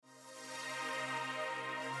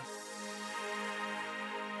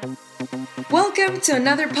Welcome to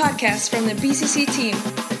another podcast from the BCC team.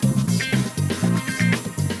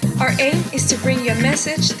 Our aim is to bring you a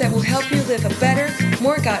message that will help you live a better,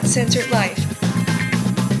 more God-centered life.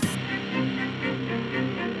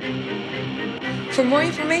 For more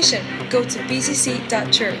information, go to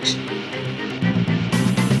bcc.church.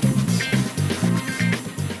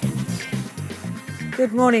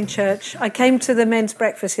 Good morning, church. I came to the men's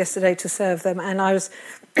breakfast yesterday to serve them, and I was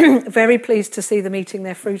very pleased to see them eating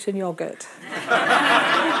their fruit and yoghurt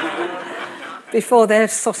before their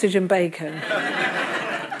sausage and bacon.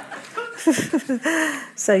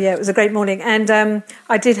 So, yeah, it was a great morning. And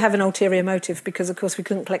I did have an ulterior motive because, of course, we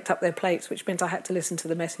couldn't collect up their plates, which meant I had to listen to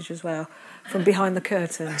the message as well from behind the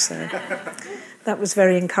curtain. So that was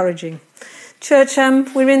very encouraging. Church,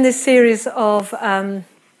 we're in this series of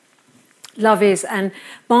Love Is, and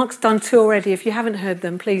Mark's done two already. If you haven't heard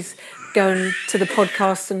them, please go to the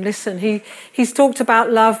podcast and listen. He's talked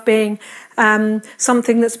about love being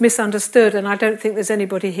something that's misunderstood, and I don't think there's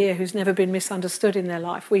anybody here who's never been misunderstood in their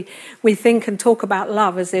life. We think and talk about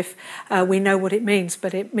love as if we know what it means,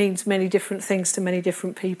 but it means many different things to many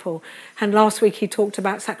different people. And last week he talked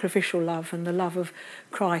about sacrificial love and the love of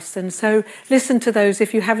Christ. And so listen to those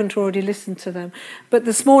if you haven't already listened to them. But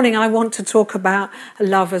this morning I want to talk about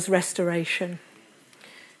love as restoration.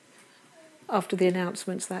 After the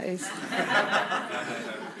announcements, that is.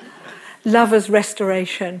 Love as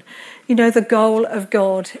restoration. You know, the goal of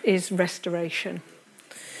God is restoration.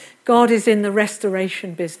 God is in the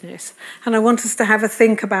restoration business. And I want us to have a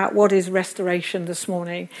think about what is restoration this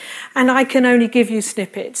morning. And I can only give you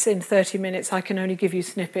snippets in 30 minutes. I can only give you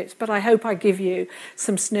snippets. But I hope I give you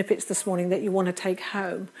some snippets this morning that you want to take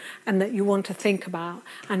home and that you want to think about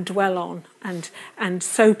and dwell on and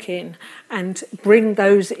soak in and bring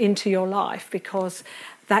those into your life, because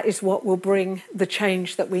that is what will bring the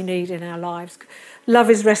change that we need in our lives. Love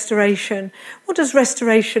is restoration. What does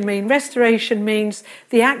restoration mean? Restoration means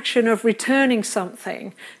the action of returning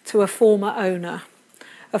something to a former owner,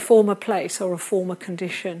 a former place or a former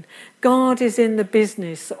condition. God is in the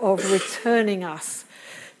business of returning us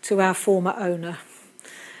to our former owner,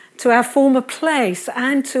 to our former place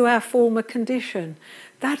and to our former condition.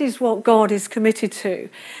 That is what God is committed to.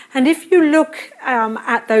 And if you look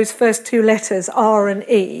at those first two letters, R and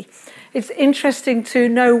E, it's interesting to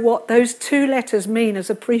know what those two letters mean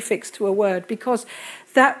as a prefix to a word, because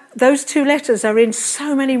those two letters are in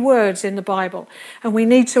so many words in the Bible, and we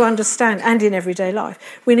need to understand, and in everyday life,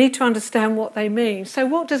 we need to understand what they mean. So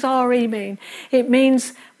what does RE mean? It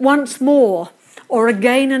means once more, or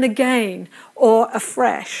again and again, or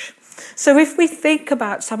afresh. So if we think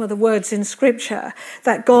about some of the words in Scripture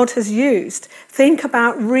that God has used, think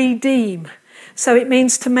about redeem. So it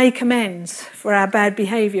means to make amends for our bad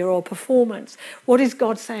behaviour or performance. What is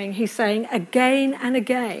God saying? He's saying again and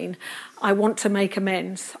again, I want to make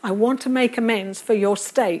amends. I want to make amends for your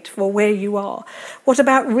state, for where you are. What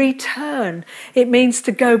about return? It means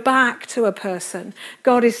to go back to a person.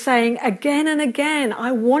 God is saying again and again,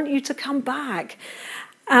 I want you to come back.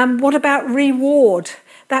 What about reward?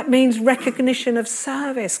 That means recognition of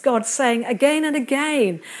service. God's saying again and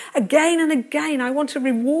again, I want to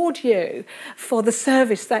reward you for the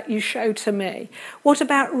service that you show to me. What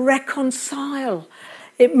about reconcile?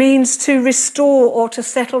 It means to restore or to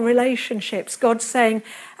settle relationships. God's saying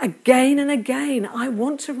again and again, I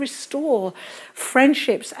want to restore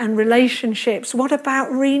friendships and relationships. What about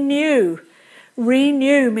renew?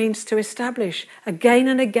 Renew means to establish. Again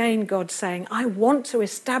and again, God's saying, I want to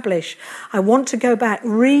establish. I want to go back.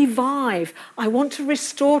 Revive. I want to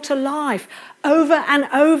restore to life. Over and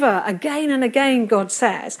over, again and again, God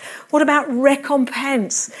says. What about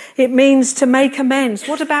recompense? It means to make amends.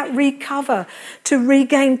 What about recover? To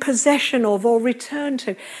regain possession of or return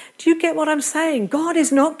to. Do you get what I'm saying? God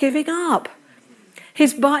is not giving up.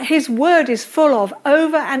 His word is full of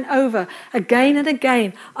over and over, again and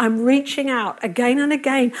again. I'm reaching out again and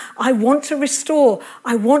again. I want to restore.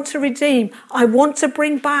 I want to redeem. I want to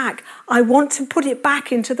bring back. I want to put it back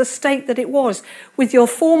into the state that it was, with your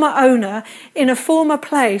former owner, in a former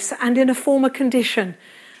place and in a former condition.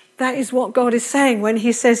 That is what God is saying when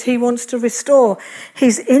he says he wants to restore.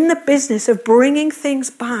 He's in the business of bringing things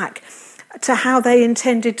back to how they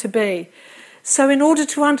intended to be. So in order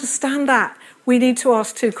to understand that, we need to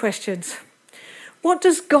ask two questions. What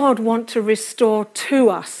does God want to restore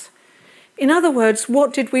to us? In other words,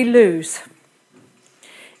 what did we lose?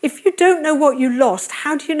 If you don't know what you lost,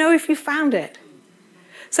 how do you know if you found it?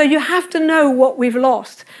 So you have to know what we've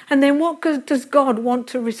lost. And then what does God want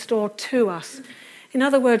to restore to us? In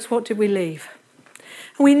other words, what did we leave?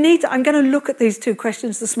 I'm going to look at these two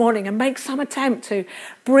questions this morning and make some attempt to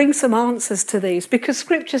bring some answers to these, because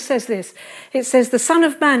Scripture says this. It says, the Son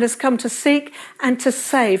of Man has come to seek and to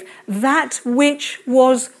save that which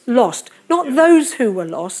was lost. Not those who were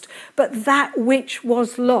lost, but that which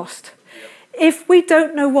was lost. If we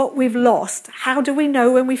don't know what we've lost, how do we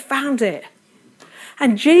know when we found it?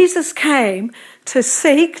 And Jesus came to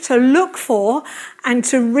seek, to look for, and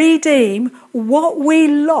to redeem what we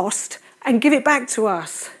lost and give it back to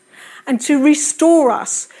us, and to restore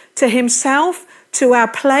us to himself, to our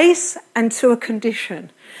place, and to a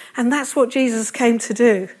condition. And that's what Jesus came to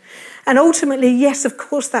do. And ultimately, yes, of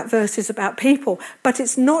course, that verse is about people, but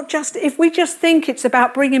it's not just, if we just think it's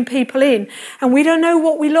about bringing people in and we don't know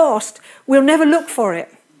what we lost, we'll never look for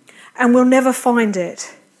it and we'll never find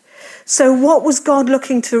it. So what was God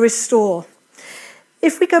looking to restore?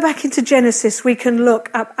 If we go back into Genesis, we can look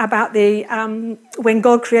up about when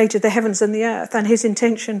God created the heavens and the earth and his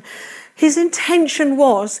intention. His intention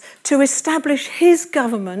was to establish his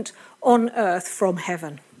government on earth from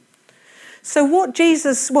heaven. So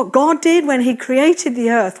what God did when he created the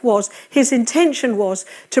earth was, his intention was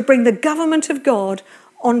to bring the government of God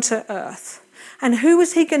onto earth. And who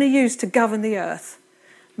was he going to use to govern the earth?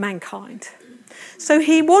 Mankind. So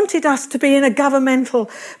he wanted us to be in a governmental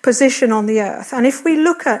position on the earth. And if we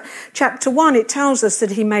look at chapter 1, it tells us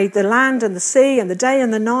that he made the land and the sea and the day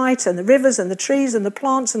and the night and the rivers and the trees and the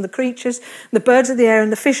plants and the creatures, the birds of the air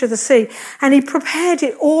and the fish of the sea. And he prepared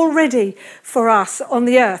it all ready for us on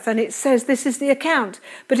the earth. And it says this is the account.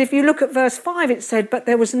 But if you look at verse 5, it said, but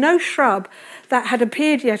there was no shrub that had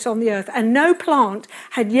appeared yet on the earth, and no plant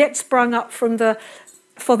had yet sprung up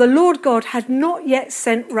for the Lord God had not yet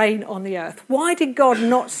sent rain on the earth. Why did God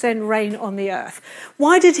not send rain on the earth?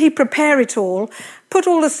 Why did he prepare it all, put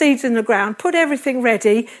all the seeds in the ground, put everything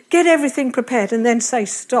ready, get everything prepared, and then say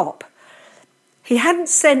stop? He hadn't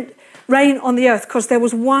sent rain on the earth because there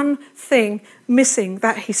was one thing missing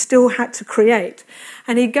that he still had to create.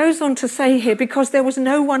 And he goes on to say here, because there was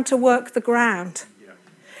no one to work the ground.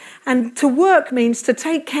 And to work means to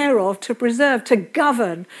take care of, to preserve, to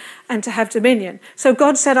govern, and to have dominion. So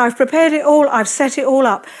God said, I've prepared it all, I've set it all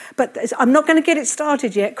up, but I'm not going to get it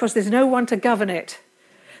started yet because there's no one to govern it.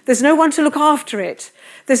 There's no one to look after it.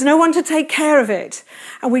 There's no one to take care of it.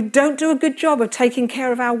 And we don't do a good job of taking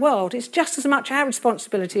care of our world. It's just as much our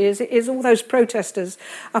responsibility as it is all those protesters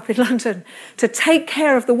up in London to take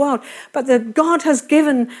care of the world. But God has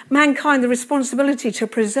given mankind the responsibility to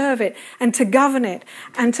preserve it and to govern it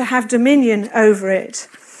and to have dominion over it.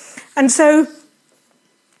 And so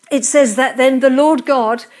it says that then the Lord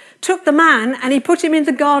God took the man and he put him in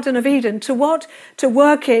the Garden of Eden to what? To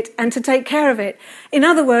work it and to take care of it. In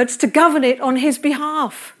other words, to govern it on his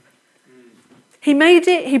behalf. He made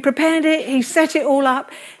it, he prepared it, he set it all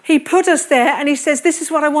up. He put us there and he says, this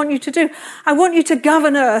is what I want you to do. I want you to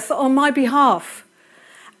govern earth on my behalf.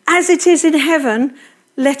 As it is in heaven,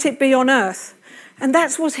 let it be on earth. And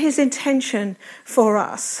that was his intention for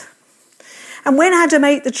us. And when Adam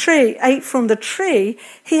ate from the tree,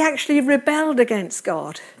 he actually rebelled against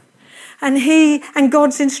God. And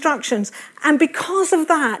God's instructions. And because of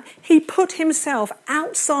that, he put himself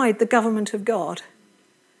outside the government of God.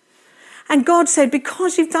 And God said,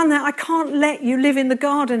 because you've done that, I can't let you live in the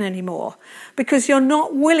garden anymore because you're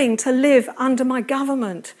not willing to live under my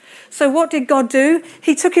government. So what did God do?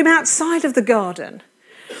 He took him outside of the garden.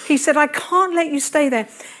 He said, I can't let you stay there.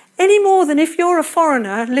 Any more than if you're a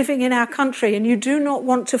foreigner living in our country and you do not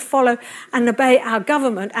want to follow and obey our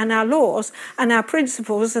government and our laws and our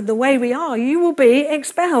principles and the way we are, you will be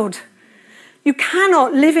expelled. You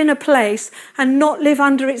cannot live in a place and not live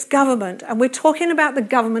under its government. And we're talking about the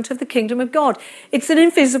government of the kingdom of God. It's an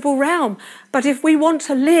invisible realm. But if we want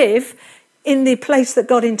to live in the place that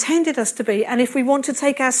God intended us to be, and if we want to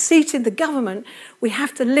take our seat in the government, we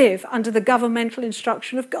have to live under the governmental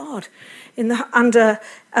instruction of God, under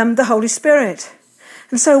the Holy Spirit.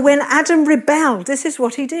 And so when Adam rebelled, this is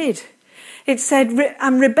what he did. It said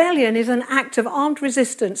rebellion is an act of armed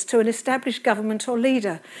resistance to an established government or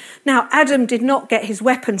leader. Now, Adam did not get his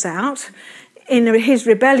weapons out in his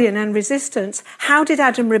rebellion and resistance. How did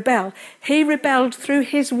Adam rebel? He rebelled through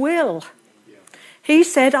his will. He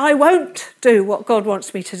said, I won't do what God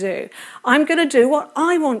wants me to do. I'm going to do what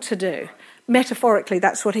I want to do. Metaphorically,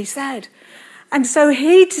 that's what he said. And so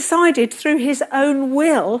he decided through his own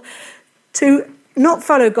will to not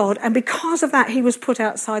follow God. And because of that, he was put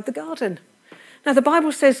outside the garden. Now, the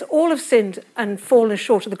Bible says all have sinned and fallen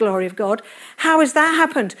short of the glory of God. How has that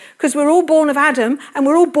happened? Because we're all born of Adam and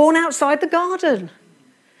we're all born outside the garden.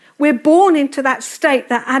 We're born into that state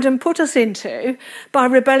that Adam put us into by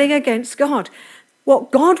rebelling against God.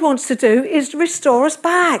 What God wants to do is restore us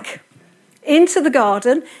back into the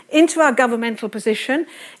garden, into our governmental position,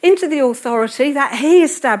 into the authority that he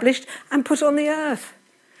established and put on the earth.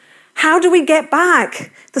 How do we get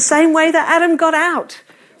back? The same way that Adam got out,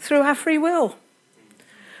 through our free will,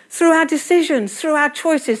 through our decisions, through our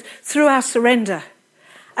choices, through our surrender.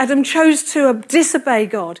 Adam chose to disobey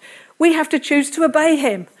God. We have to choose to obey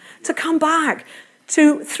him, to come back,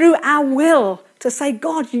 through our will, to say,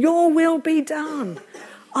 God, your will be done.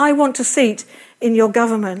 I want a seat in your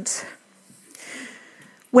government.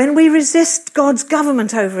 When we resist God's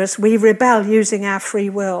government over us, we rebel using our free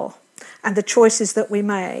will and the choices that we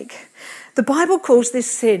make. The Bible calls this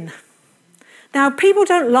sin. Now, people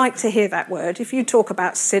don't like to hear that word. If you talk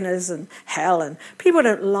about sinners and hell, and people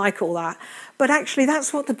don't like all that. But actually,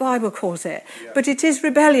 that's what the Bible calls it. Yeah. But it is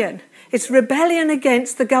rebellion. It's rebellion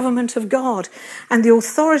against the government of God and the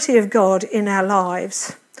authority of God in our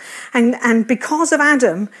lives. And because of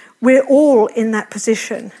Adam, we're all in that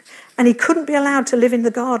position. And he couldn't be allowed to live in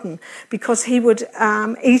the garden because he would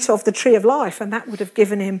eat of the tree of life, and that would have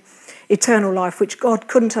given him eternal life, which God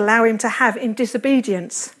couldn't allow him to have in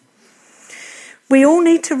disobedience. We all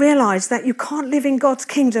need to realise that you can't live in God's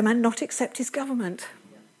kingdom and not accept his government.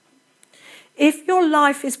 If your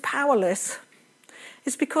life is powerless,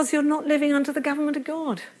 it's because you're not living under the government of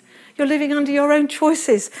God. You're living under your own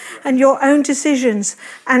choices and your own decisions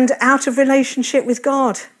and out of relationship with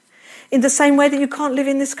God. In the same way that you can't live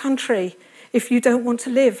in this country if you don't want to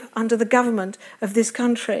live under the government of this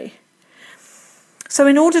country. So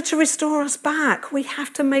in order to restore us back, we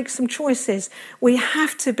have to make some choices. We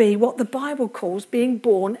have to be what the Bible calls being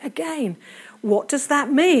born again. What does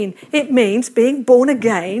that mean? It means being born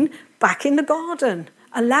again back in the garden,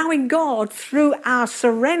 allowing God, through our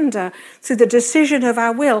surrender, through the decision of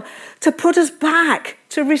our will, to put us back,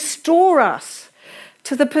 to restore us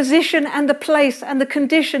to the position and the place and the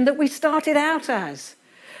condition that we started out as.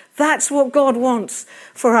 That's what God wants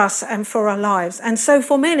for us and for our lives. And so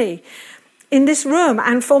for many in this room,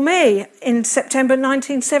 and for me in September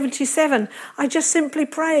 1977, I just simply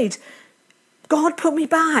prayed, God, put me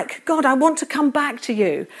back. God, I want to come back to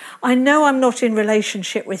you. I know I'm not in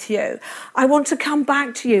relationship with you. I want to come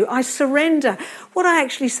back to you. I surrender. What I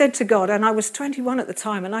actually said to God, and I was 21 at the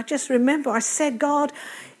time, and I just remember I said, God,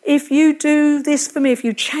 if you do this for me, if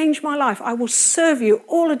you change my life, I will serve you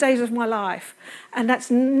all the days of my life. And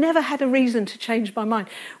that's never had a reason to change my mind.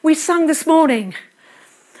 We sung this morning,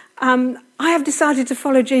 I have decided to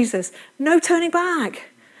follow Jesus. No turning back.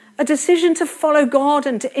 A decision to follow God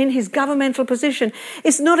and in his governmental position.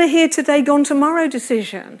 It's not a here today, gone tomorrow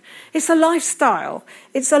decision. It's a lifestyle.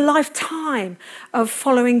 It's a lifetime of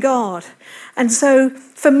following God. And so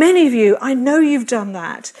for many of you, I know you've done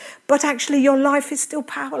that, but actually your life is still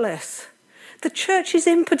powerless. The church is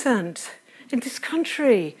impotent in this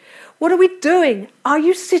country. What are we doing? Are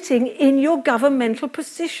you sitting in your governmental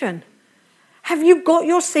position? Have you got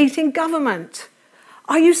your seat in government?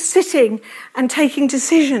 Are you sitting and taking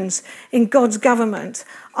decisions in God's government?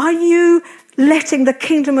 Are you letting the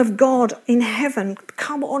kingdom of God in heaven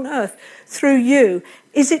come on earth through you?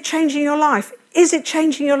 Is it changing your life? Is it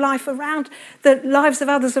changing your life around the lives of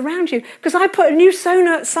others around you? Because I put a new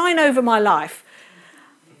sign over my life.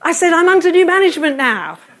 I said, I'm under new management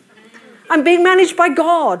now. I'm being managed by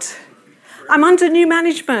God. I'm under new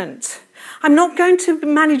management. I'm not going to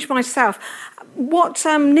manage myself. What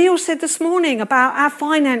Neil said this morning about our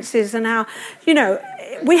finances and our,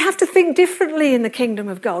 we have to think differently in the kingdom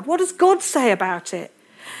of God. What does God say about it?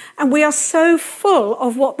 And we are so full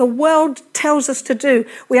of what the world tells us to do.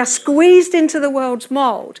 We are squeezed into the world's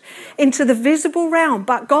mold, into the visible realm,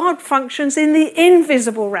 but God functions in the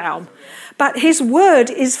invisible realm. But his word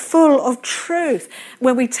is full of truth.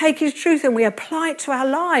 When we take his truth and we apply it to our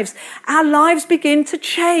lives begin to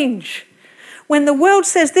change. When the world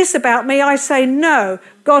says this about me, I say, no,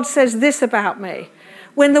 God says this about me.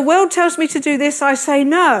 When the world tells me to do this, I say,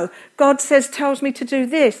 no, God tells me to do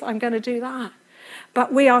this, I'm going to do that.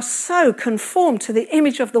 But we are so conformed to the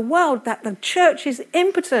image of the world that the church is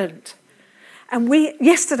impotent. And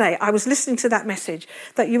yesterday, I was listening to that message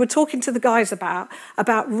that you were talking to the guys about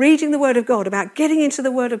reading the Word of God, about getting into the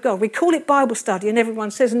Word of God. We call it Bible study and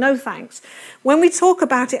everyone says no thanks. When we talk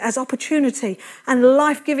about it as opportunity and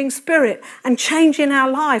life-giving spirit and change in our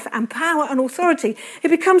life and power and authority, it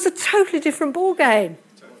becomes a totally different ballgame.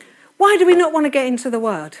 Why do we not want to get into the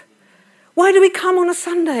Word? Why do we come on a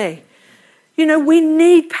Sunday? We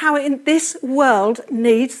need power. In this world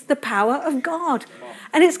needs the power of God.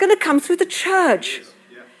 And it's going to come through the church.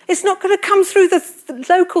 It's not going to come through the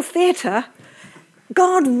local theatre.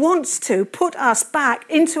 God wants to put us back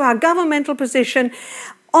into our governmental position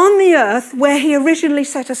on the earth where he originally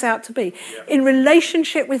set us out to be, in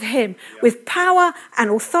relationship with him, with power and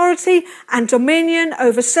authority and dominion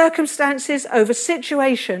over circumstances, over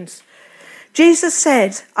situations. Jesus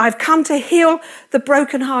said, I've come to heal the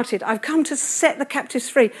brokenhearted. I've come to set the captives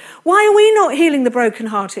free. Why are we not healing the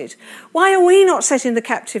brokenhearted? Why are we not setting the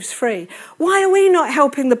captives free? Why are we not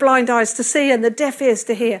helping the blind eyes to see and the deaf ears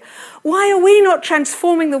to hear? Why are we not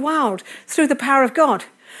transforming the world through the power of God?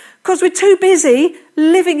 Because we're too busy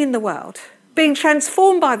living in the world, being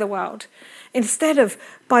transformed by the world, instead of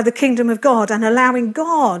by the kingdom of God and allowing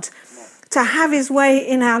God to have his way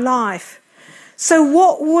in our life. So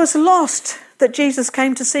what was lost that Jesus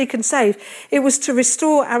came to seek and save? It was to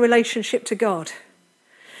restore our relationship to God.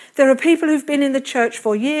 There are people who've been in the church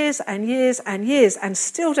for years and years and years and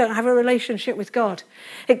still don't have a relationship with God.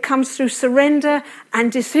 It comes through surrender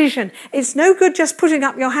and decision. It's no good just putting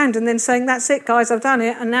up your hand and then saying, that's it, guys, I've done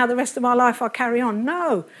it, and now the rest of my life I'll carry on.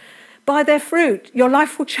 No. By their fruit, your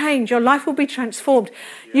life will change. Your life will be transformed.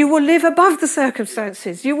 You will live above the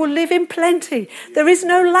circumstances. You will live in plenty. There is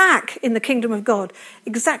no lack in the kingdom of God.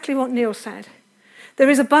 Exactly what Neil said. There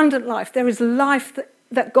is abundant life. There is life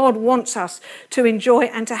that God wants us to enjoy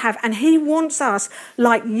and to have. And he wants us,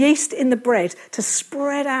 like yeast in the bread, to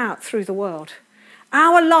spread out through the world.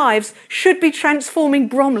 Our lives should be transforming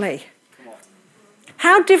Bromley.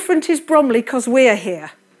 How different is Bromley because we're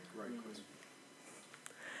here?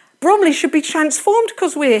 Bromley should be transformed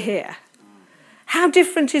because we're here. How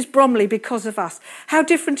different is Bromley because of us? How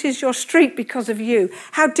different is your street because of you?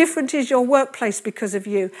 How different is your workplace because of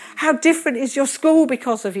you? How different is your school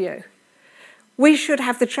because of you? We should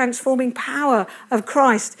have the transforming power of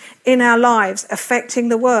Christ in our lives, affecting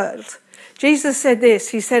the world. Jesus said this,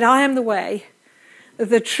 he said, I am the way,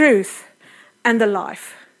 the truth, and the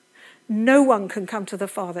life. No one can come to the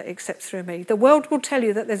Father except through me. The world will tell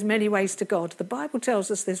you that there's many ways to God. The Bible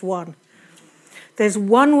tells us there's one. There's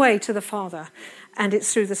one way to the Father, and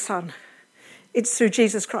it's through the Son. It's through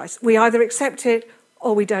Jesus Christ. We either accept it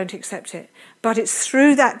or we don't accept it. But it's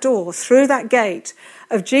through that door, through that gate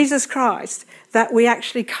of Jesus Christ that we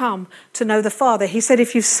actually come to know the Father. He said,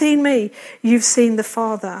 if you've seen me, you've seen the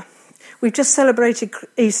Father. We've just celebrated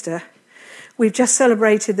Easter. We've just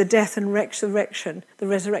celebrated the death and resurrection, the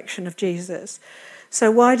resurrection of Jesus.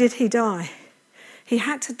 So why did he die? He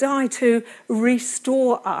had to die to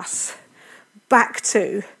restore us back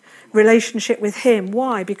to relationship with him.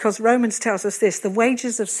 Why? Because Romans tells us this, the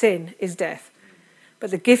wages of sin is death,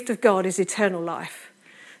 but the gift of God is eternal life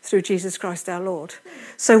through Jesus Christ our Lord.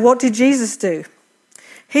 So what did Jesus do?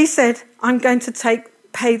 He said, I'm going to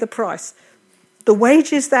pay the price. The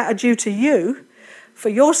wages that are due to you for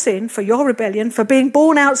your sin, for your rebellion, for being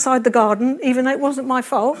born outside the garden, even though it wasn't my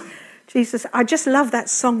fault. Jesus, I just love that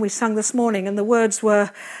song we sung this morning, and the words were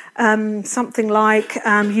something like,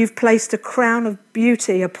 you've placed a crown of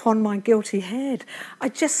beauty upon my guilty head. I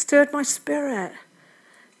just stirred my spirit.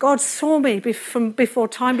 God saw me from before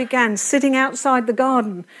time began, sitting outside the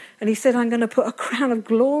garden, and he said, I'm going to put a crown of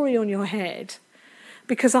glory on your head.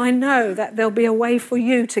 Because I know that there'll be a way for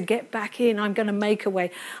you to get back in. I'm going to make a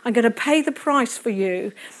way. I'm going to pay the price for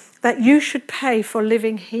you that you should pay for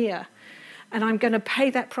living here. And I'm going to pay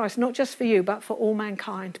that price, not just for you, but for all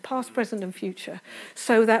mankind, past, present, and future.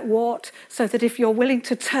 So that if you're willing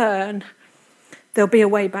to turn, there'll be a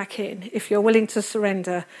way back in. If you're willing to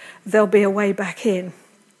surrender, there'll be a way back in.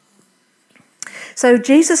 So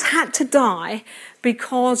Jesus had to die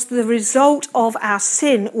because the result of our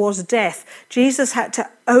sin was death. Jesus had to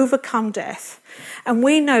overcome death. And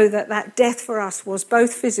we know that death for us was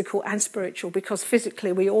both physical and spiritual, because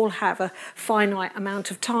physically we all have a finite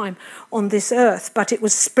amount of time on this earth. But it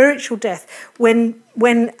was spiritual death. When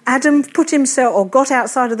Adam put himself or got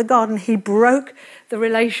outside of the garden, he broke the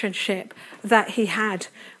relationship that he had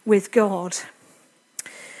with God.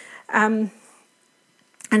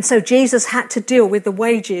 And so Jesus had to deal with the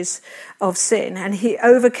wages of sin, and he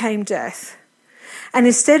overcame death. And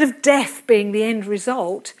instead of death being the end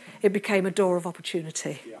result, it became a door of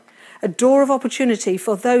opportunity. Yeah. A door of opportunity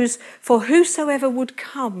for whosoever would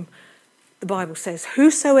come, the Bible says,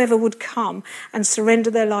 whosoever would come and surrender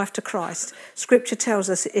their life to Christ. Scripture tells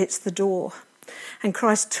us it's the door. And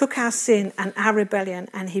Christ took our sin and our rebellion,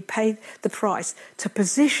 and he paid the price to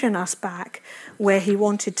position us back where he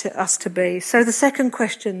wanted us to be. So the second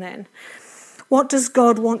question then, what does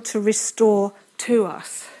God want to restore to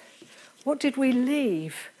us? What did we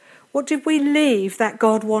leave? What did we leave that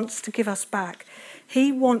God wants to give us back?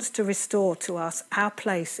 He wants to restore to us our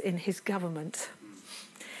place in his government.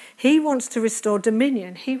 He wants to restore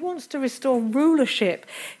dominion. He wants to restore rulership.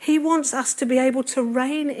 He wants us to be able to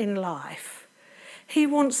reign in life. He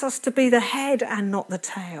wants us to be the head and not the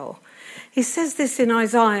tail. He says this in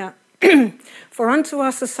Isaiah, for unto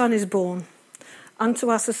us a son is born, unto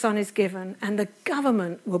us a son is given, and the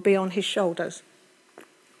government will be on his shoulders.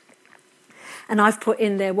 And I've put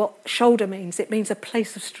in there what shoulder means. It means a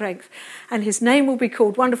place of strength. And his name will be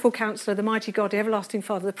called Wonderful Counselor, the Mighty God, the Everlasting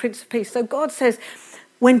Father, the Prince of Peace. So God says,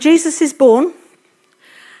 when Jesus is born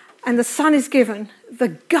and the Son is given, the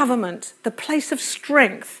government, the place of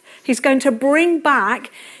strength, he's going to bring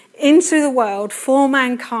back into the world for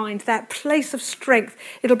mankind that place of strength.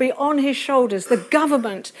 It'll be on his shoulders, the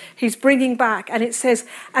government he's bringing back. And it says,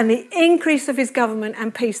 and the increase of his government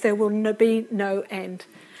and peace, there will be no end.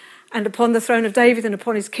 And upon the throne of David and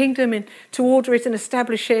upon his kingdom, and to order it and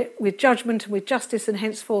establish it with judgment and with justice, and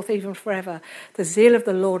henceforth even forever. The zeal of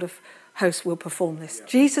the Lord of hosts will perform this. Yeah.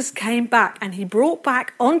 Jesus came back, and he brought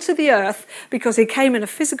back onto the earth, because he came in a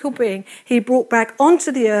physical being, he brought back onto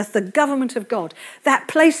the earth the government of God, that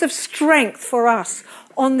place of strength for us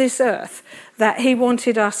on this earth that he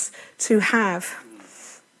wanted us to have.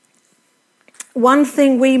 One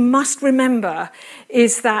thing we must remember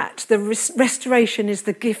is that the restoration is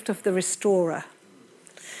the gift of the restorer.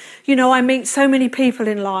 You know, I meet so many people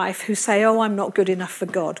in life who say, oh, I'm not good enough for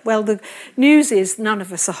God. Well, the news is none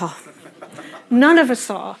of us are. None of us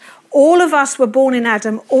are. All of us were born in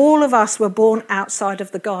Adam. All of us were born outside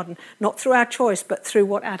of the garden, not through our choice, but through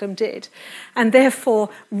what Adam did. And therefore,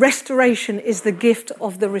 restoration is the gift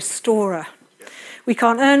of the restorer. We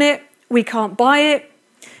can't earn it. We can't buy it.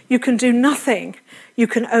 You can do nothing. You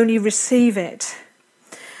can only receive it.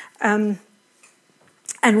 And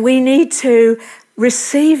we need to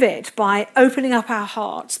receive it by opening up our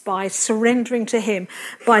hearts, by surrendering to him,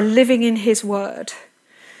 by living in his word.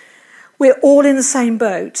 We're all in the same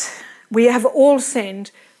boat. We have all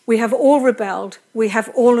sinned. We have all rebelled. We have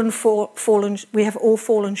all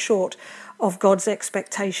fallen short of God's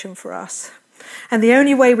expectation for us. And the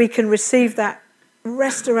only way we can receive that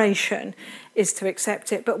restoration is to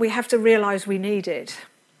accept it, but we have to realize we need it.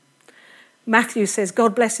 Matthew says,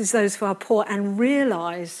 God blesses those who are poor and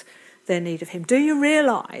realize their need of him. Do you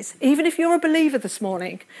realize, even if you're a believer this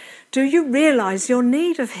morning, do you realize your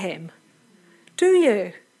need of him? Do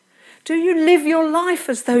you? Do you live your life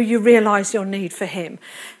as though you realize your need for him?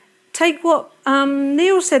 Take what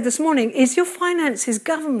Neil said this morning. Is your finances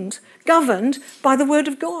governed by the word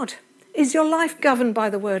of God? Is your life governed by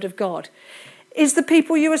the word of God? Is the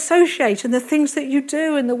people you associate and the things that you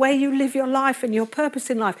do and the way you live your life and your purpose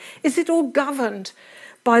in life, is it all governed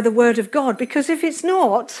by the word of God? Because if it's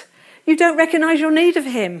not, you don't recognize your need of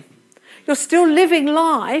him. You're still living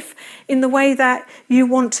life in the way that you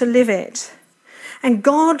want to live it. And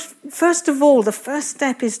God, first of all, the first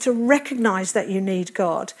step is to recognize that you need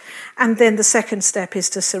God. And then the second step is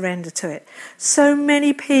to surrender to it. So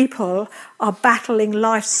many people are battling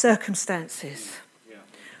life circumstances.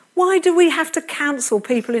 Why do we have to counsel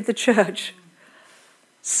people in the church?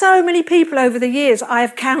 So many people over the years I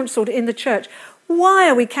have counselled in the church. Why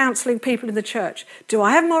are we counselling people in the church? Do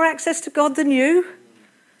I have more access to God than you?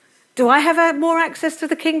 Do I have more access to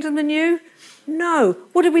the kingdom than you? No.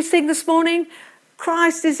 What did we sing this morning?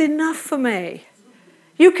 Christ is enough for me.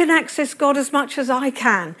 You can access God as much as I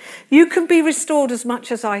can. You can be restored as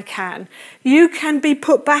much as I can. You can be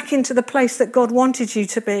put back into the place that God wanted you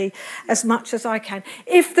to be as much as I can.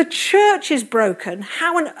 If the church is broken,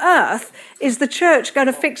 how on earth is the church going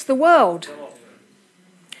to fix the world?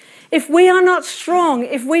 If we are not strong,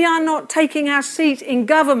 if we are not taking our seat in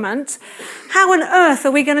government, how on earth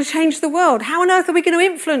are we going to change the world? How on earth are we going to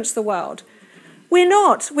influence the world? We're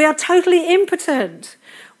not. We are totally impotent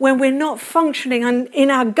when we're not functioning in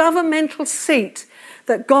our governmental seat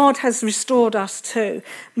that God has restored us to.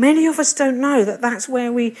 Many of us don't know that that's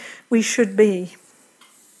where we should be.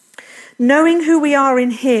 Knowing who we are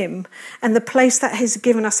in him and the place that he's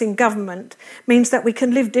given us in government means that we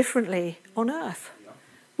can live differently on earth.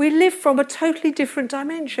 We live from a totally different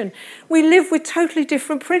dimension. We live with totally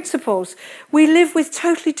different principles. We live with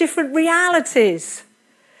totally different realities.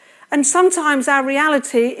 And sometimes our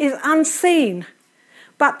reality is unseen.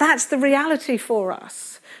 But that's the reality for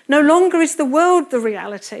us. No longer is the world the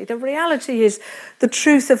reality. The reality is the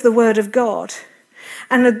truth of the word of God.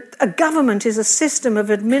 And a government is a system of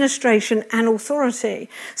administration and authority.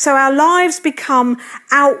 So our lives become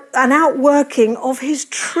an outworking of his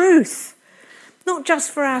truth. Not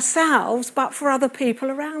just for ourselves, but for other people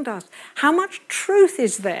around us. How much truth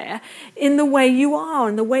is there in the way you are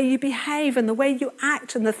and the way you behave and the way you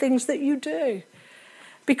act and the things that you do?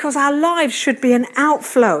 because our lives should be an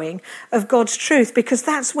outflowing of God's truth, because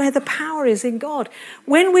that's where the power is in God.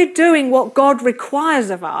 When we're doing what God requires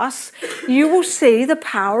of us, you will see the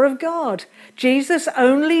power of God. Jesus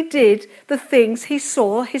only did the things he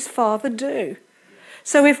saw his Father do.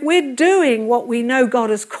 So if we're doing what we know God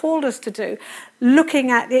has called us to do, looking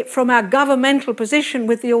at it from our governmental position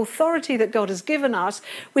with the authority that God has given us,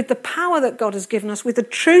 with the power that God has given us, with the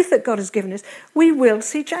truth that God has given us, we will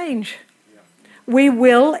see change. We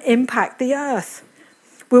will impact the earth.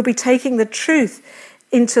 We'll be taking the truth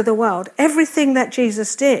into the world. Everything that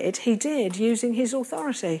Jesus did, he did using his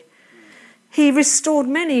authority. He restored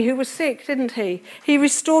many who were sick, didn't he? He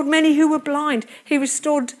restored many who were blind. He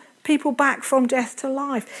restored people back from death to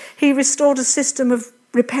life. He restored a system of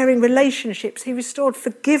repairing relationships. He restored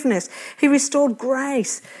forgiveness. He restored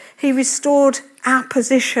grace. He restored our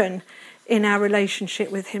position in our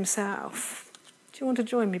relationship with himself. Do you want to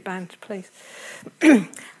join me, band, please?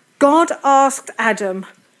 God asked Adam,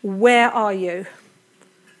 "Where are you?"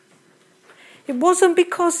 It wasn't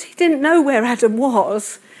because he didn't know where Adam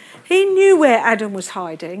was. He knew where Adam was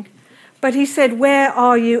hiding. But he said, "Where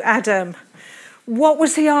are you, Adam?" What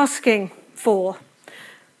was he asking for?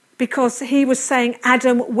 Because he was saying,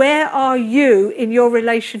 "Adam, where are you in your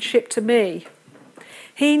relationship to me?"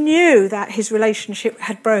 He knew that his relationship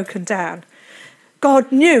had broken down.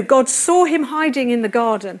 God knew. God saw him hiding in the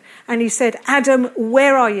garden, and he said, "Adam,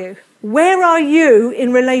 where are you? Where are you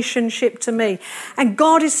in relationship to me?" And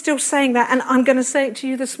God is still saying that, and I'm going to say it to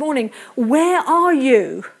you this morning. Where are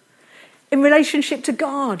you in relationship to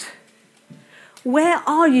God? Where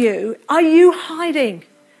are you? Are you hiding?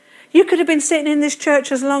 You could have been sitting in this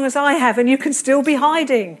church as long as I have, and you can still be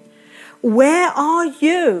hiding. Where are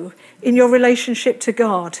you in your relationship to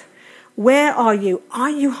God? Where are you? Are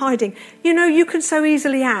you hiding? You know, you can so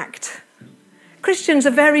easily act. Christians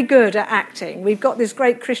are very good at acting. We've got this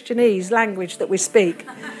great Christianese language that we speak.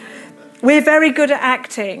 We're very good at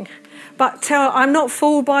acting. But I'm not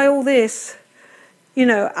fooled by all this. You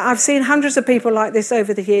know, I've seen hundreds of people like this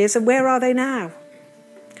over the years, and where are they now?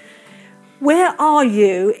 Where are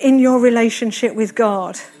you in your relationship with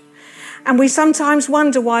God? And we sometimes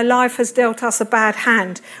wonder why life has dealt us a bad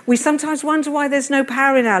hand. We sometimes wonder why there's no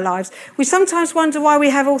power in our lives. We sometimes wonder why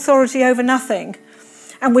we have authority over nothing.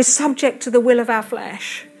 And we're subject to the will of our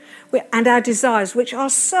flesh and our desires, which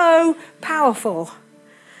are so powerful.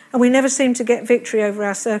 And we never seem to get victory over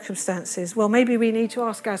our circumstances. Well, maybe we need to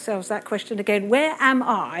ask ourselves that question again. Where am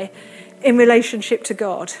I in relationship to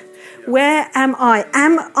God? Where am I?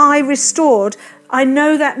 Am I restored? I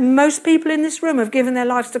know that most people in this room have given their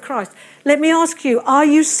lives to Christ. Let me ask you, are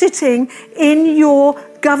you sitting in your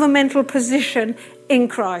governmental position in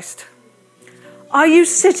Christ? Are you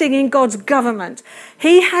sitting in God's government?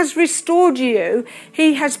 He has restored you.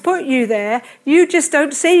 He has put you there. You just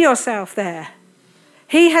don't see yourself there.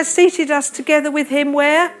 He has seated us together with him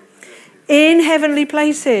where? In heavenly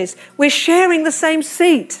places. We're sharing the same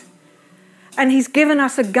seat. And he's given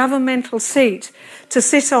us a governmental seat to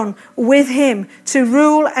sit on with him, to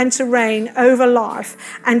rule and to reign over life,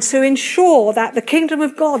 and to ensure that the kingdom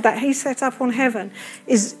of God that he set up on heaven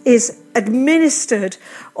is administered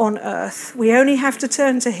on earth. We only have to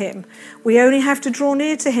turn to him. We only have to draw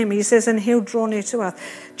near to him, he says, and he'll draw near to us.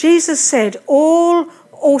 Jesus said, all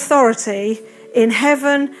authority in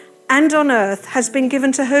heaven and on earth has been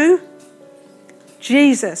given to who?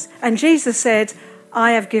 Jesus. And Jesus said,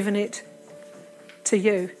 I have given it to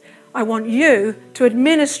you. I want you to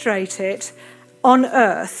administrate it on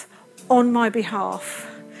earth on my behalf.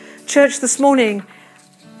 Church, this morning,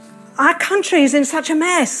 our country is in such a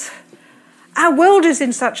mess. Our world is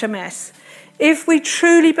in such a mess. If we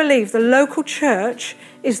truly believe the local church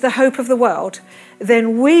is the hope of the world,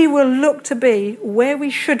 then we will look to be where we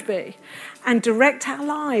should be and direct our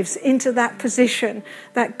lives into that position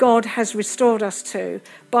that God has restored us to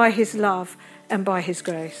by his love and by his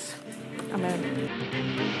grace.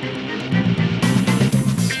 Amen.